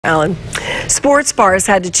Alan. Sports bars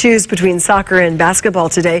had to choose between soccer and basketball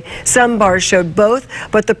today. Some bars showed both,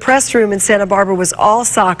 but the press room in Santa Barbara was all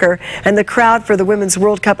soccer, and the crowd for the Women's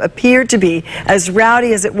World Cup appeared to be as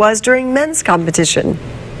rowdy as it was during men's competition.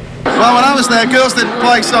 Well, when I was there, girls didn't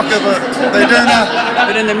play soccer, but they do now.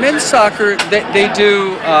 But in the men's soccer, they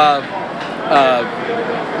do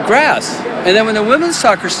grass. And then when the women's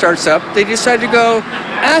soccer starts up, they decide to go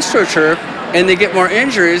AstroTurf, and they get more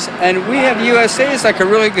injuries. And we have USA is like a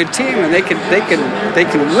really good team, and they can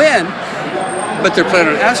win, but they're playing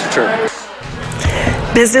on AstroTurf.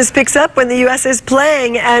 Business picks up when the U.S. is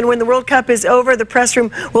playing, and when the World Cup is over, the press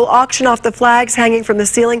room will auction off the flags hanging from the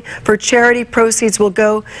ceiling for charity. Proceeds will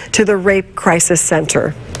go to the Rape Crisis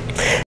Center.